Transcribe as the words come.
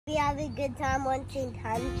have a good time watching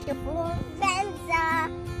Hunter for Adventure.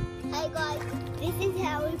 Hey guys, this is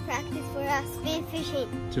how we practice for our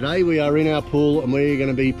spearfishing. Today we are in our pool and we're going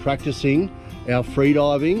to be practicing our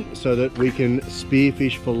freediving so that we can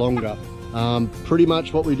spearfish for longer. Pretty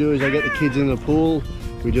much what we do is I get the kids in the pool,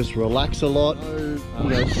 we just relax a lot,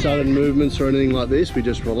 no sudden movements or anything like this, we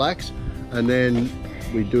just relax and then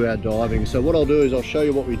we do our diving. So what I'll do is I'll show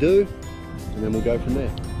you what we do and then we'll go from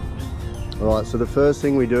there. Alright, so the first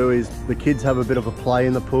thing we do is the kids have a bit of a play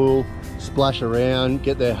in the pool, splash around,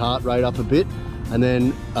 get their heart rate up a bit, and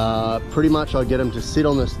then pretty much I get them to sit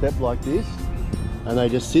on the step like this, and they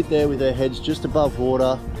just sit there with their heads just above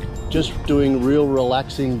water, just doing real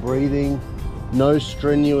relaxing breathing, no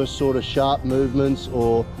strenuous sort of sharp movements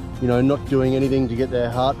or not doing anything to get their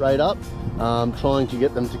heart rate up, trying to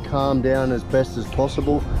get them to calm down as best as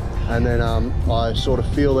possible, and then I sort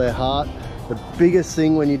of feel their heart. The biggest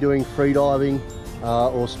thing when you're doing freediving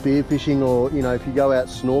or spearfishing, or if you go out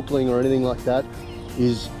snorkeling or anything like that,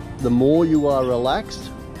 is the more you are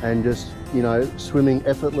relaxed and just swimming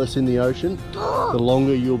effortless in the ocean, the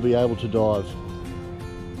longer you'll be able to dive.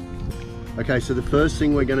 Okay, so the first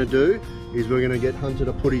thing we're going to do is we're going to get Hunter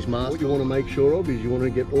to put his mask. What you want to make sure of is you want to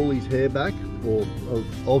get all his hair back, or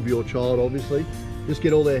of your child obviously. Just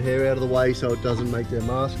get all their hair out of the way so it doesn't make their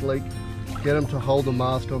mask leak. Get them to hold the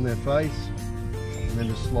mask on their face and then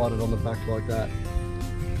just slide it on the back like that.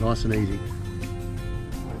 Nice and easy.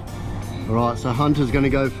 Alright, so Hunter's going to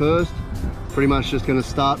go first. Pretty much just going to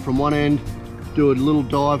start from one end, do a little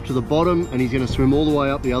dive to the bottom, and he's going to swim all the way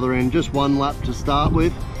up the other end. Just one lap to start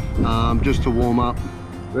with, just to warm up.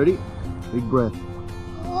 Ready? Big breath.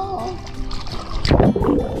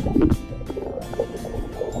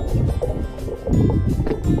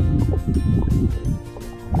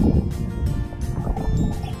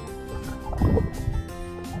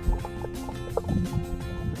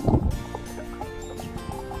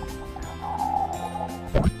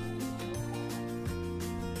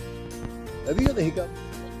 Have you got the hiccup?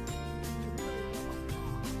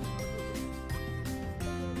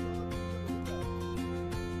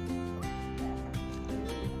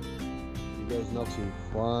 He goes knocks you.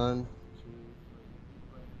 1, 2.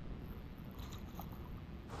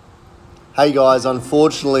 Hey guys,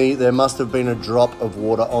 unfortunately there must have been a drop of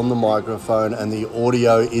water on the microphone and the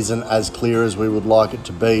audio isn't as clear as we would like it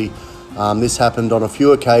to be. This happened on a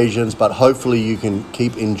few occasions, but hopefully you can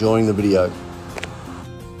keep enjoying the video.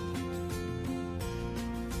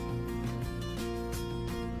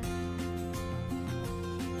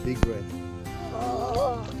 Big breath.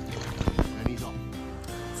 And he's off.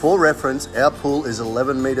 For reference, our pool is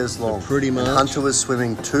 11 meters long. So pretty much. Hunter was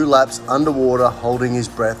swimming 2 laps underwater holding his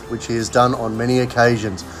breath, which he has done on many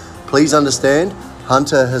occasions. Please understand,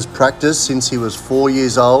 Hunter has practiced since he was 4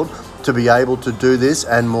 years old to be able to do this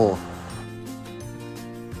and more.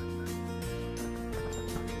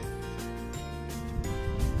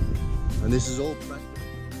 And this is all practice.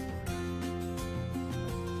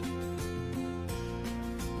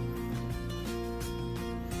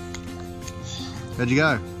 How'd you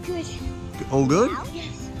go? Good. All good?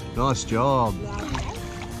 Yes. Nice job.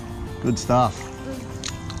 Good stuff.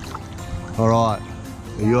 All right.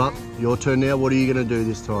 Are you up? Your turn now. What are you going to do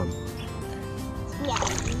this time? Yeah.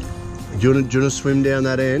 Do you want to swim down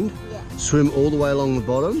that end? Yeah. Swim all the way along the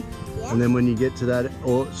bottom? Yeah. And then when you get to that,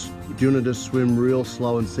 or do you want to just swim real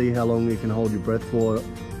slow and see how long you can hold your breath for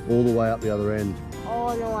all the way up the other end?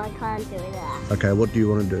 Oh no, I can't do that. Okay, what do you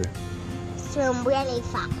want to do? Swim really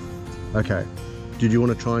fast. Okay. Did you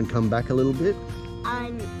want to try and come back a little bit?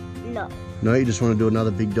 No. No, you just want to do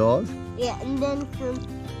another big dive? Yeah, and then swim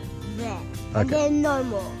there. Okay. And then no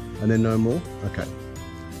more. And then no more? Okay.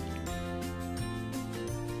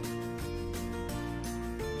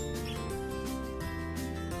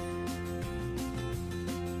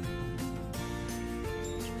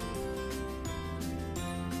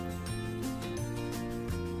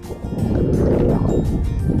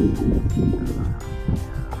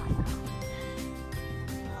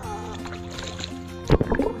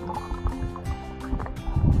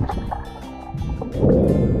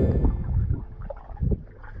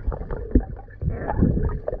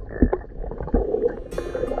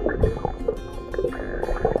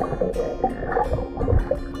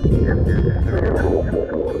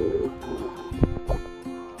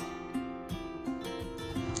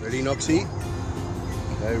 Ready, Noxie?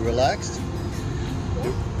 Okay, relaxed?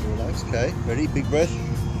 Yep. Relaxed, okay. Ready, big breath.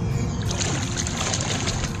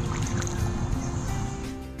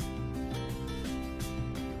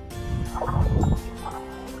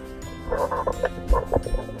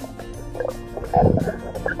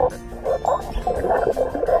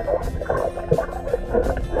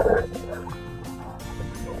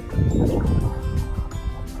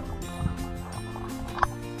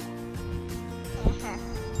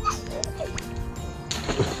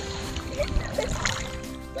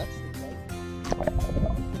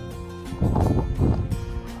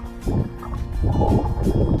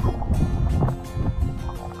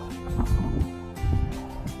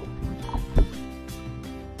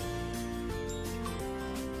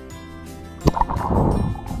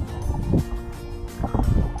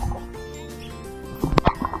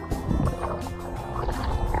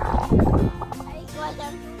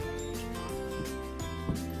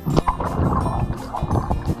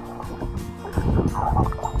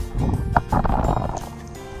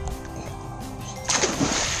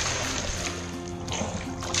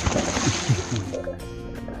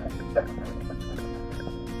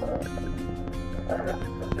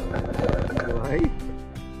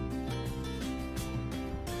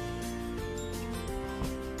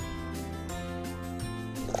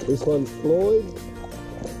 This one's Floyd.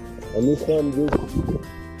 And this one just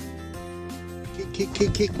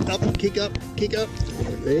kick up.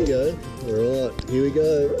 There you go. Alright, here we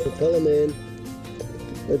go. Propeller man.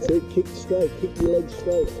 That's it, kick straight, kick your legs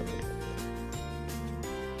straight.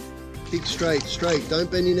 Kick straight,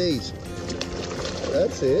 don't bend your knees.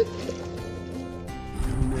 That's it.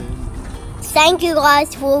 Thank you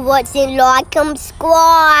guys for watching, like and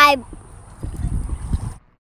subscribe.